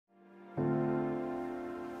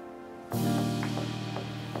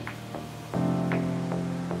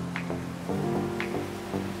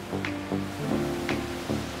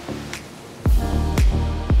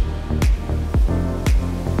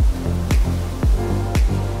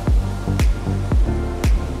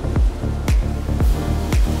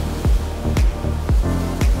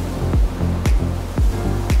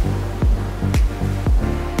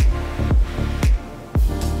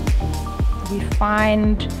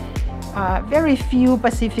find very few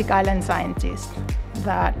Pacific Island scientists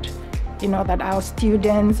that, that our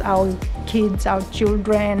students, our kids, our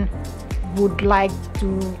children would like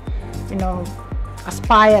to,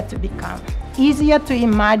 aspire to become. Easier to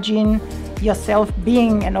imagine yourself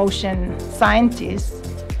being an ocean scientist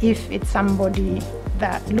if it's somebody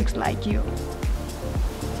that looks like you.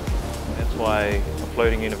 That's why a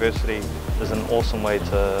floating university is an awesome way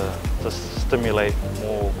to stimulate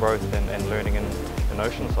more growth and learning in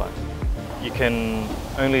ocean science. You can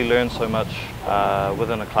only learn so much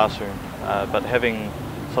within a classroom, but having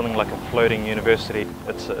something like a floating university,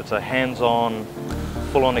 it's a hands-on,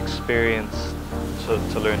 full-on experience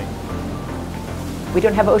to learning. We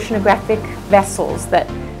don't have oceanographic vessels that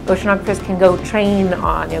oceanographers can go train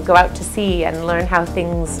on, go out to sea and learn how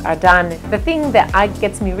things are done. The thing that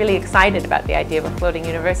gets me really excited about the idea of a floating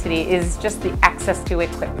university is just the access to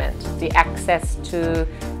equipment, the access to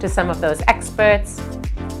some of those experts.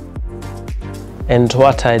 And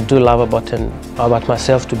what I do love about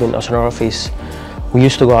myself to be an oceanographer is we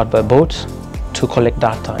used to go out by boat to collect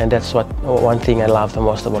data, and that's one thing I love the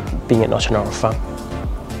most about being an oceanographer.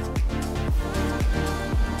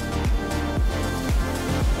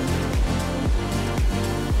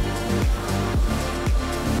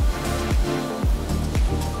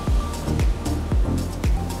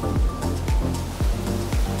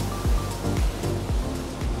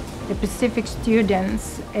 The Pacific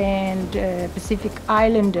students and Pacific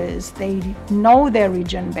Islanders, they know their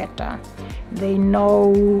region better. They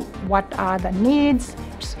know what are the needs.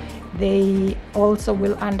 They also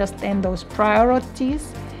will understand those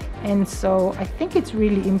priorities. And so I think it's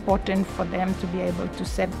really important for them to be able to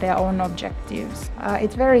set their own objectives.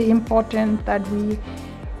 It's very important that we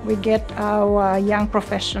get our young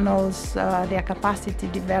professionals, their capacity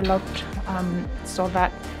developed so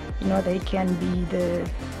that they can be the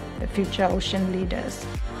future ocean leaders.